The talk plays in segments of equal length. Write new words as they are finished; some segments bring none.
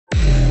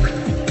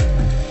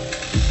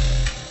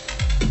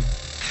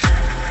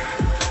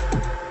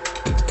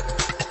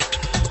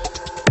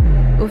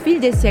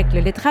fil des siècles,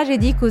 les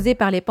tragédies causées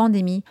par les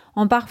pandémies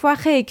ont parfois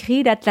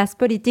réécrit l'atlas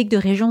politique de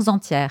régions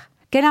entières.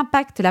 Quel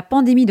impact la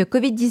pandémie de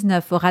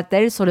Covid-19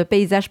 aura-t-elle sur le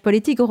paysage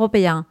politique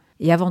européen ?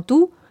 Et avant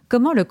tout,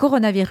 comment le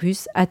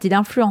coronavirus a-t-il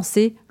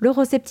influencé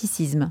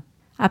l'euroscepticisme ?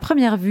 À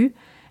première vue,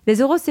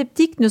 les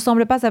eurosceptiques ne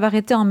semblent pas avoir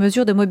été en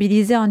mesure de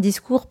mobiliser un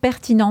discours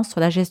pertinent sur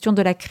la gestion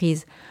de la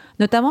crise,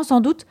 notamment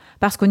sans doute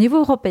parce qu'au niveau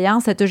européen,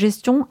 cette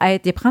gestion a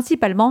été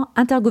principalement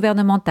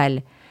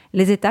intergouvernementale,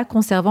 les États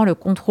conservant le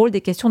contrôle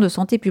des questions de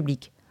santé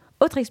publique.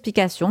 Autre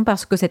explication,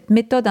 parce que cette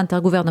méthode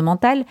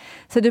intergouvernementale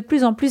s'est de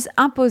plus en plus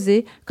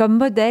imposée comme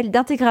modèle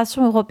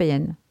d'intégration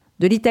européenne.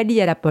 De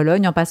l'Italie à la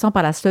Pologne, en passant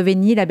par la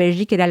Slovénie, la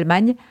Belgique et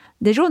l'Allemagne,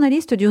 des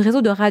journalistes du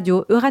réseau de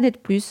radio Euranet+,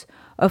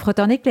 offrent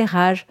un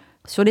éclairage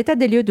sur l'état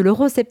des lieux de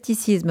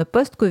l'euroscepticisme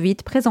post-Covid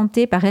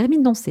présenté par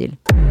Hermine Doncel.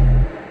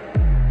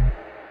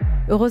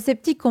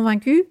 Eurosceptique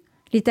convaincu,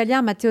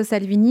 l'Italien Matteo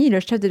Salvini, le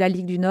chef de la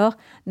Ligue du Nord,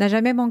 n'a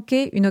jamais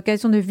manqué une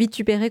occasion de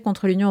vitupérer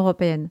contre l'Union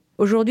européenne.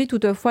 Aujourd'hui,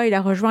 toutefois, il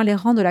a rejoint les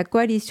rangs de la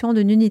coalition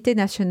d'une unité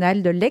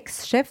nationale de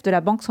l'ex-chef de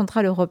la Banque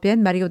centrale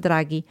européenne, Mario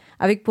Draghi,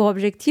 avec pour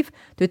objectif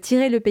de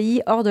tirer le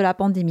pays hors de la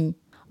pandémie.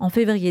 En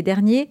février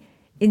dernier,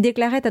 il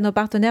déclarait à nos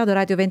partenaires de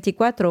Radio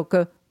 24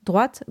 que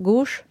droite,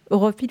 gauche,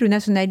 europhile ou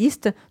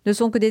nationaliste ne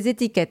sont que des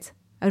étiquettes,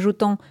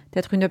 ajoutant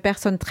d'être une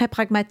personne très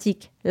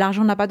pragmatique,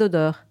 l'argent n'a pas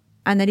d'odeur.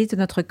 Analyse de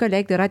notre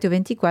collègue de Radio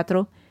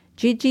 24,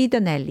 Gigi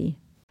Donelli.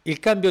 Il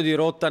cambio di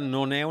rotta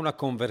non è una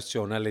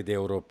conversione all'idea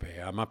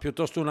europea, ma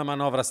piuttosto una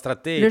manovra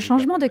strategica. Le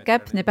changement de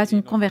cap n'est pas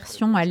une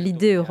conversion à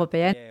l'idée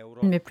européenne,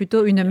 mais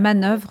plutôt une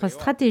manœuvre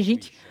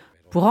stratégique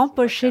pour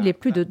empocher les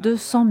plus de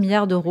 200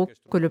 milliards d'euros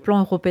que le plan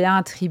européen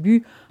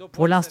attribue,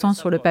 pour l'instant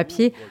sur le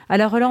papier, à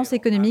la relance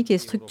économique et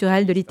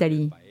structurelle de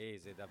l'Italie.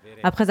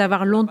 Après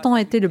avoir longtemps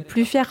été le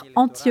plus fier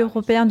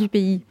anti-européen du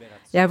pays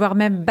et avoir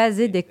même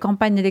basé des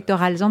campagnes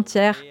électorales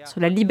entières sur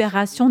la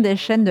libération des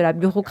chaînes de la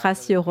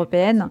bureaucratie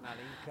européenne,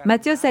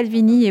 Matteo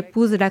Salvini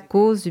épouse la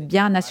cause du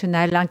bien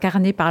national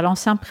incarnée par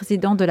l'ancien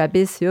président de la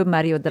BCE,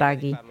 Mario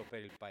Draghi.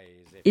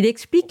 Il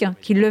explique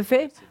qu'il le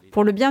fait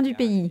pour le bien du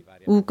pays,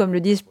 ou, comme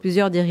le disent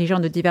plusieurs dirigeants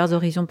de divers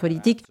horizons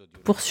politiques,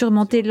 pour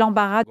surmonter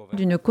l'embarras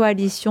d'une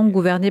coalition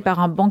gouvernée par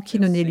un banquier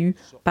non élu,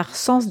 par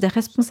sens des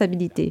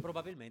responsabilités.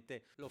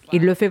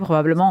 Il le fait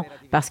probablement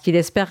parce qu'il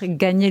espère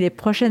gagner les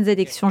prochaines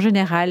élections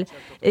générales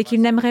et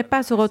qu'il n'aimerait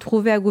pas se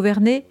retrouver à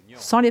gouverner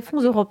sans les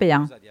fonds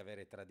européens.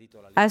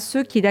 À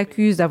ceux qui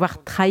l'accusent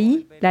d'avoir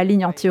trahi la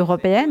ligne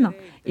anti-européenne,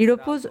 il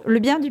oppose le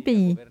bien du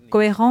pays,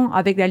 cohérent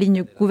avec la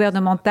ligne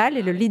gouvernementale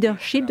et le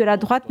leadership de la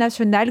droite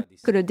nationale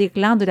que le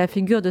déclin de la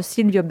figure de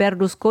Silvio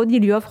Berlusconi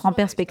lui offre en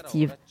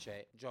perspective.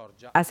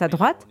 À sa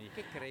droite,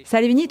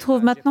 Salvini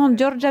trouve maintenant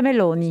Giorgia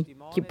Meloni,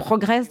 qui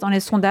progresse dans les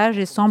sondages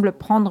et semble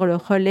prendre le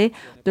relais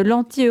de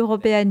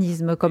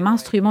l'anti-européanisme comme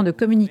instrument de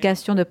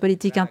communication de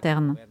politique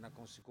interne.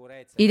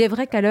 Il est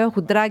vrai qu'à l'heure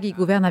où Draghi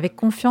gouverne avec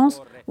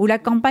confiance, où la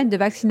campagne de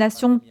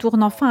vaccination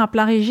tourne enfin à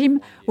plein régime,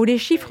 où les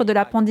chiffres de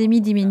la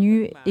pandémie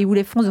diminuent et où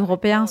les fonds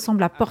européens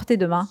semblent à portée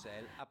de main,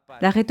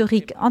 la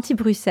rhétorique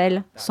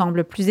anti-Bruxelles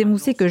semble plus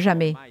émoussée que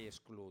jamais.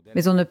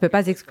 Mais on ne peut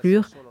pas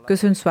exclure que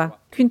ce ne soit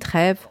qu'une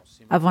trêve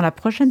avant la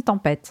prochaine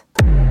tempête.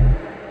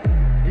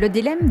 Le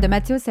dilemme de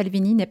Matteo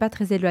Salvini n'est pas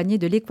très éloigné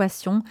de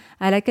l'équation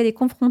à laquelle est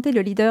confronté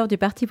le leader du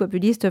parti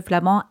populiste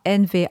flamand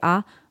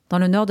N-VA dans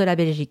le nord de la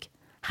Belgique.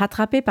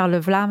 Rattrapé par le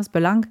Vlaams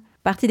Belang,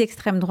 parti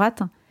d'extrême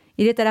droite,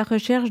 il est à la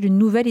recherche d'une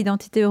nouvelle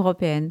identité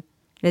européenne.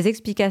 Les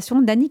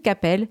explications d'Annie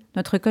Capel,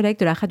 notre collègue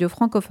de la radio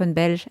francophone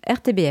belge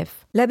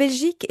RTBF. La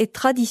Belgique est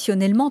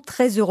traditionnellement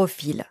très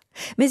europhile,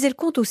 mais elle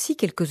compte aussi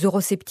quelques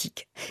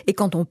eurosceptiques. Et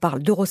quand on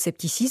parle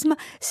d'euroscepticisme,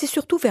 c'est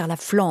surtout vers la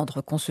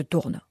Flandre qu'on se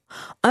tourne.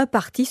 Un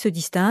parti se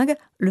distingue,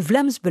 le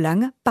Vlaams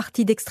Belang,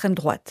 parti d'extrême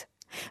droite.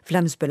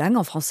 Vlaams Belang,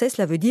 en français,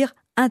 cela veut dire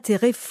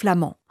intérêt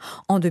flamand.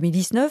 En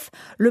 2019,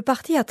 le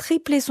parti a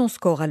triplé son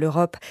score à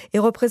l'Europe et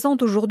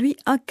représente aujourd'hui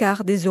un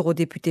quart des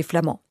eurodéputés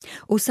flamands.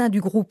 Au sein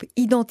du groupe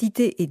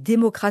Identité et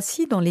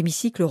démocratie dans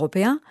l'hémicycle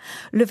européen,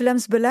 le Vlaams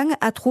Belang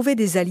a trouvé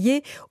des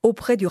alliés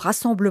auprès du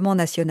Rassemblement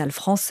national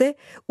français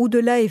ou de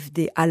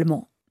l'AFD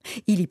allemand.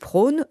 Il y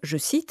prône, je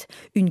cite,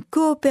 une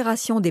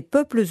coopération des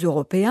peuples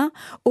européens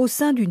au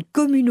sein d'une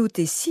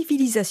communauté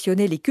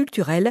civilisationnelle et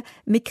culturelle,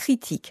 mais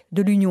critique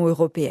de l'Union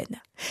européenne.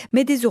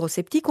 Mais des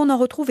eurosceptiques, on en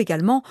retrouve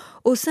également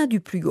au sein du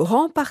plus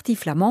grand parti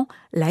flamand,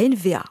 la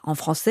N-VA, en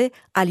français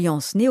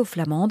Alliance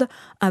néo-flamande,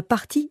 un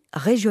parti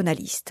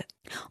régionaliste.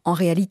 En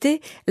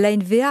réalité, la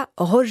N-VA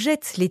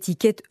rejette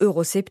l'étiquette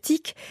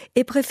eurosceptique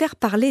et préfère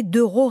parler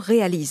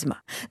d'euroréalisme.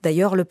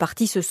 D'ailleurs, le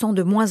parti se sent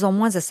de moins en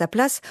moins à sa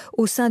place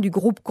au sein du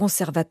groupe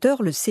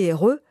conservateur, le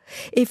CRE,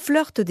 et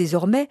flirte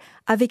désormais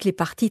avec les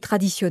partis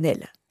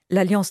traditionnels.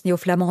 L'Alliance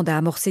néo-flamande a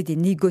amorcé des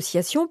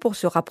négociations pour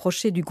se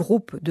rapprocher du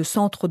groupe de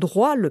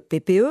centre-droit, le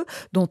PPE,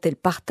 dont elle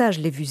partage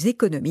les vues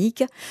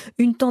économiques,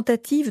 une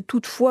tentative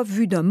toutefois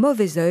vue d'un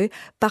mauvais œil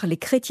par les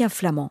chrétiens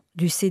flamands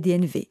du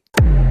CD&V.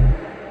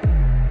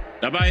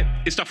 Dabei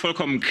ist doch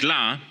vollkommen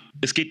klar,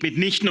 es geht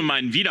mitnichten um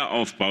einen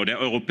Wiederaufbau der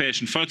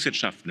europäischen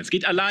Volkswirtschaften. Es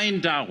geht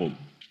allein darum,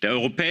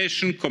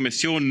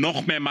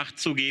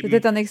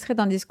 C'était un extrait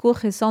d'un discours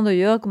récent de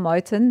Jörg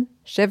Meuthen,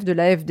 chef de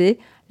l'AfD,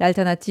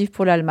 l'Alternative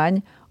pour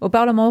l'Allemagne, au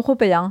Parlement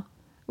européen,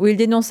 où il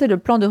dénonçait le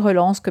plan de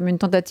relance comme une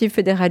tentative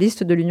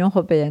fédéraliste de l'Union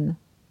européenne.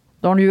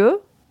 Dans l'UE ?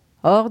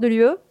 Hors de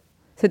l'UE ?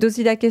 C'est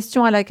aussi la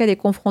question à laquelle est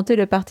confronté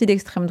le parti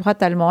d'extrême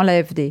droite allemand,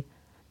 l'AfD.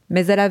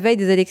 Mais à la veille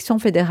des élections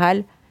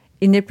fédérales,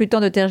 il n'est plus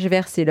temps de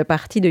tergiverser. Le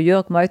parti de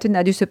Jörg Meuthen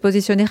a dû se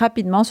positionner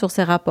rapidement sur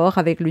ses rapports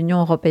avec l'Union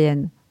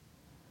européenne.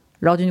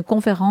 Lors d'une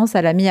conférence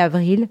à la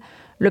mi-avril,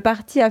 le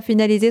parti a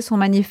finalisé son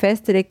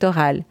manifeste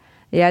électoral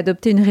et a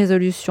adopté une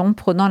résolution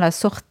prônant la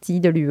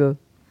sortie de l'UE.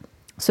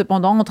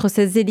 Cependant, entre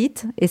ses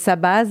élites et sa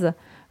base,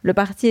 le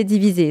parti est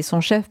divisé. Son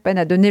chef peine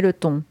à donner le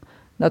ton.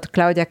 Note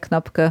Claudia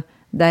Knopke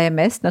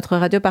d'AMS, notre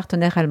radio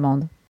partenaire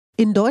allemande.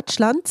 En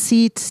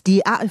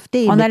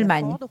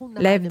Allemagne,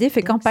 l'AfD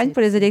fait campagne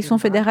pour les élections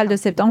fédérales de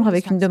septembre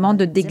avec une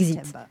demande d'exit.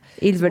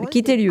 Ils veulent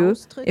quitter l'UE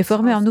et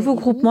former un nouveau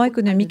groupement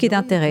économique et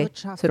d'intérêt,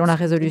 selon la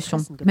résolution.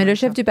 Mais le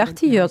chef du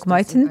parti, Jörg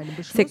Meuthen,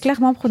 s'est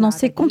clairement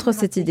prononcé contre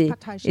cette idée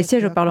et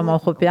siège au Parlement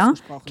européen,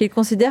 qu'il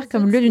considère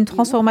comme lieu d'une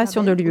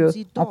transformation de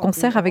l'UE, en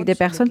concert avec des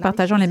personnes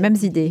partageant les mêmes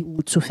idées.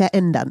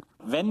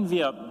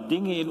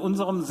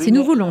 Si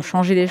nous voulons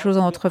changer les choses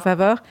en notre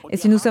faveur et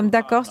si nous sommes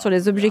d'accord sur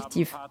les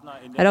objectifs,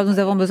 alors nous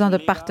avons besoin de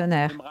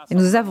partenaires. Et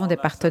nous avons des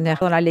partenaires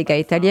dans la Lega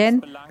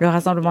italienne, le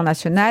Rassemblement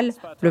national,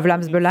 le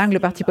Vlaams-Belang, le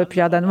Parti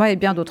populaire danois et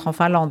bien d'autres en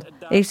Finlande.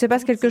 Et il se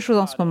passe quelque chose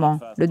en ce moment.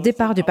 Le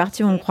départ du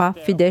parti hongrois,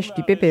 Fidesz,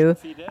 du PPE,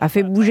 a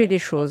fait bouger les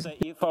choses.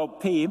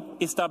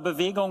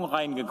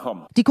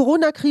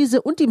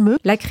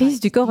 La crise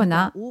du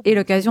corona et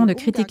l'occasion de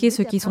critiquer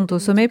ceux qui sont au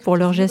sommet pour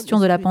leur gestion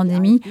de la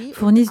pandémie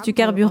fournissent du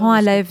carburant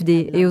à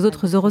l'AfD et aux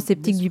autres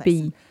eurosceptiques du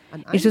pays.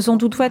 Ils se sont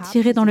toutefois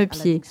tirés dans le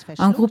pied.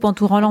 Un groupe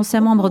entourant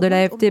l'ancien membre de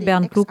l'AfD,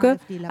 Bernd Lucke,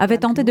 avait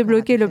tenté de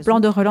bloquer le plan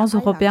de relance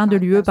européen de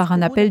l'UE par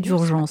un appel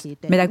d'urgence.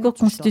 Mais la Cour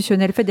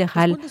constitutionnelle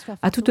fédérale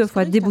a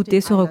toutefois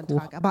débouté ce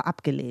recours.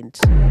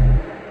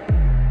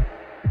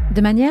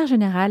 De manière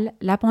générale,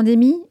 la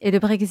pandémie et le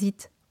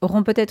Brexit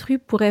auront peut-être eu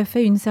pour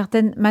effet une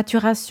certaine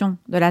maturation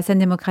de la scène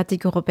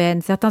démocratique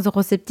européenne, certains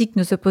eurosceptiques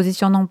ne se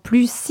positionnant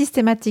plus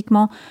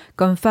systématiquement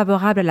comme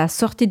favorables à la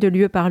sortie de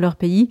l'UE par leur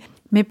pays,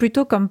 mais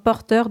plutôt comme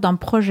porteurs d'un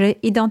projet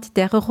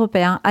identitaire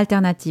européen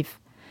alternatif.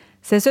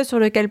 C'est ce sur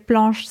lequel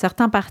planchent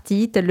certains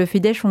partis, tels le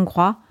Fidesz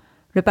hongrois,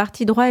 le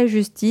parti Droit et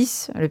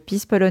Justice, le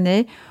PiS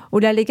polonais, ou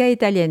la Lega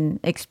italienne,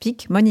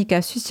 explique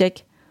Monika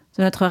Susiek,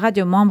 de notre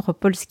radio-membre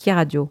Polski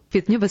Radio.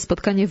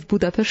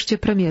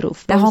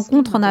 La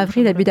rencontre en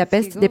avril à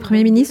Budapest des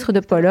premiers ministres de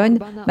Pologne,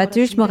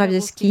 Mateusz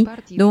Morawiecki,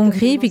 de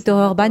Hongrie, Viktor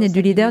Orban et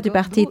du leader du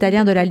parti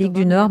italien de la Ligue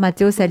du Nord,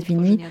 Matteo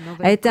Salvini,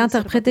 a été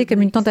interprétée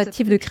comme une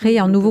tentative de créer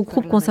un nouveau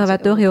groupe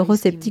conservateur et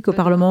eurosceptique au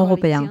Parlement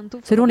européen.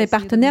 Selon les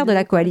partenaires de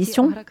la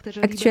coalition,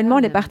 actuellement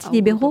les partis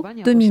libéraux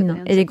dominent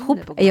et les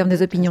groupes ayant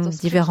des opinions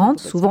différentes,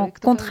 souvent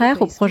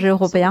contraires au projet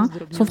européen,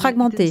 sont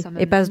fragmentés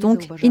et passent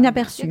donc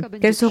inaperçus.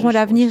 Quels seront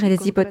l'avenir et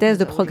les hypothèses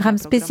de programmes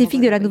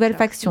spécifiques de la nouvelle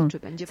faction?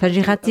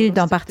 S'agira-t-il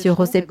d'un parti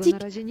eurosceptique?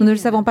 Nous ne le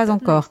savons pas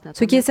encore.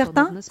 Ce qui est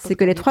certain, c'est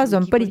que les trois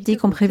hommes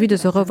politiques ont prévu de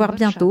se revoir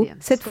bientôt,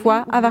 cette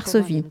fois à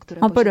Varsovie.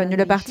 En Pologne,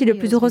 le parti le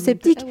plus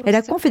eurosceptique est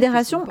la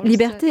Confédération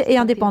Liberté et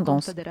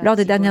Indépendance. Lors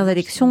des dernières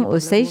élections au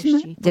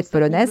Sejm, diète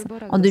polonaise,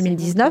 en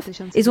 2019,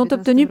 ils ont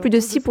obtenu plus de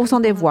 6%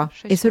 des voix.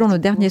 Et selon le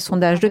dernier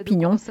sondage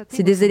d'opinion,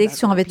 si des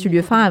élections avaient eu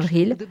lieu fin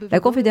avril,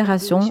 la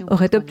Confédération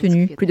aurait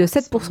obtenu plus de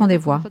 7% des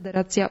voix.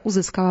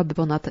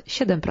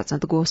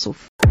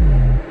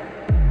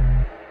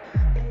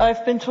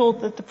 I've been told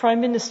that the Prime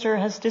Minister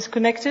has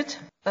disconnected,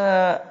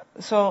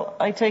 so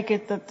I take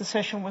it that the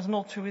session was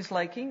not to his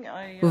liking.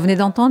 Vous venez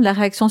d'entendre la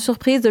réaction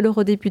surprise de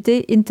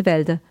l'eurodéputée in 't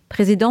Veld,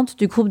 présidente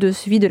du groupe de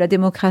suivi de la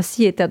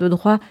démocratie, état de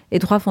droit et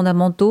droits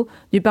fondamentaux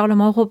du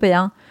Parlement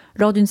européen,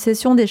 lors d'une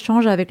session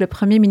d'échange avec le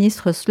Premier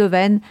ministre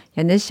slovène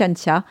Janez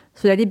Janša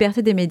sur la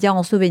liberté des médias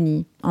en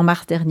Slovénie, en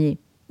mars dernier.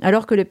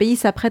 Alors que le pays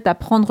s'apprête à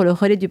prendre le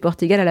relais du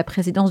Portugal à la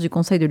présidence du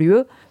Conseil de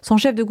l'UE, son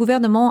chef de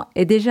gouvernement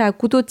est déjà à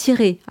couteau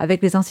tiré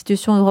avec les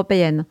institutions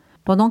européennes,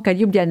 pendant qu'à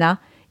Ljubljana,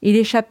 il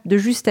échappe de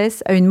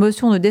justesse à une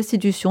motion de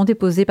destitution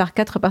déposée par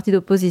 4 partis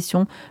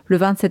d'opposition le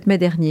 27 mai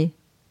dernier.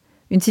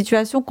 Une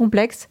situation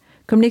complexe,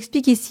 comme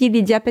l'explique ici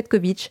Lidia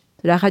Petković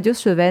de la radio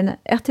slovène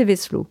RTV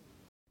Slo.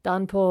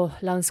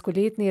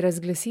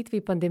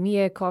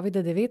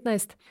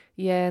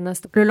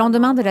 Le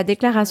lendemain de la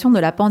déclaration de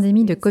la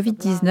pandémie de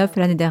Covid-19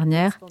 l'année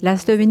dernière, la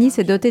Slovénie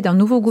s'est dotée d'un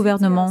nouveau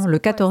gouvernement, le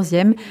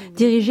 14e,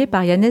 dirigé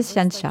par Janez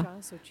Janša.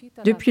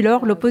 Depuis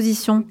lors,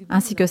 l'opposition,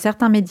 ainsi que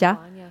certains médias,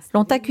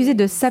 l'ont accusé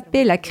de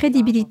saper la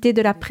crédibilité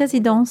de la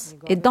présidence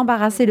et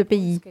d'embarrasser le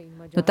pays,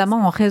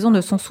 notamment en raison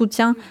de son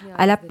soutien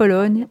à la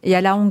Pologne et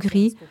à la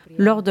Hongrie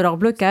lors de leur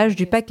blocage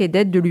du paquet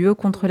d'aides de l'UE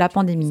contre la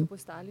pandémie.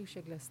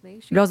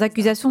 Leurs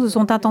accusations se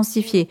sont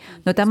intensifiées,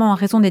 notamment en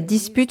raison des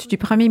disputes du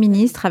Premier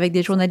ministre avec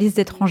des journalistes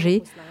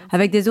étrangers,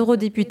 avec des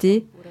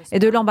eurodéputés et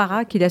de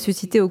l'embarras qu'il a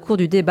suscité au cours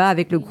du débat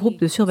avec le groupe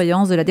de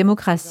surveillance de la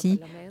démocratie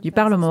du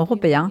Parlement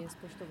européen,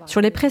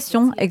 sur les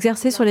pressions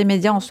exercées sur les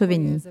médias en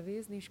Slovénie.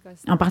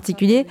 En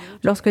particulier,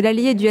 lorsque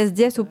l'allié du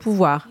SDS au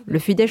pouvoir, le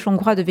Fidesz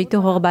hongrois de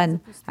Viktor Orbán,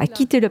 a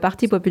quitté le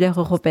Parti populaire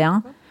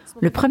européen,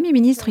 le Premier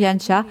ministre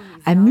Janša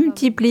a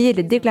multiplié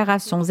les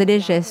déclarations et les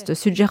gestes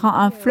suggérant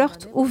un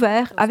flirt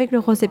ouvert avec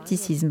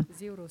l'euroscepticisme.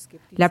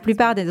 La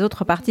plupart des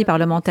autres partis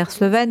parlementaires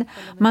slovènes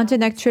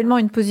maintiennent actuellement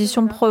une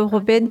position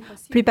pro-européenne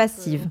plus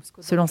passive.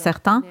 Selon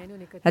certains,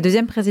 la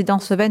deuxième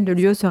présidence slovène de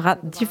l'UE sera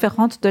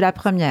différente de la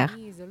première.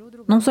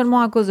 Non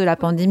seulement à cause de la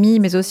pandémie,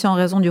 mais aussi en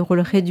raison du rôle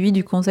réduit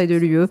du Conseil de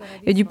l'UE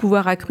et du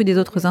pouvoir accru des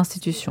autres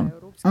institutions.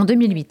 En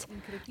 2008,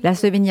 la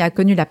Slovénie a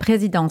connu la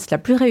présidence la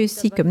plus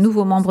réussie comme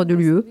nouveau membre de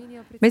l'UE,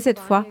 mais cette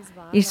fois,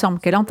 il semble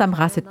qu'elle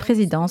entamera cette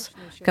présidence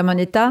comme un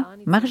État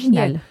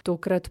marginal.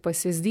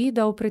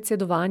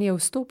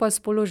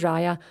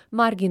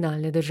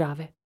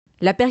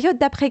 La période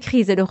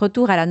d'après-crise et le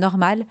retour à la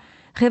normale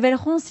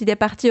révéleront si les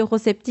partis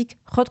eurosceptiques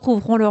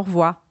retrouveront leur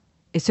voix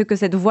et ce que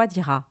cette voix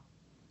dira.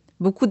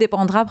 Beaucoup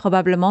dépendra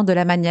probablement de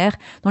la manière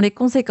dont les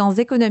conséquences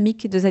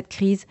économiques de cette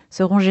crise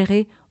seront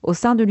gérées au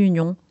sein de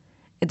l'Union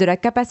et de la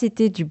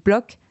capacité du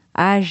bloc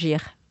à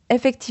agir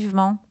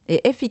effectivement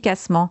et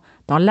efficacement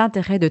dans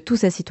l'intérêt de tous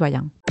ses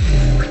citoyens.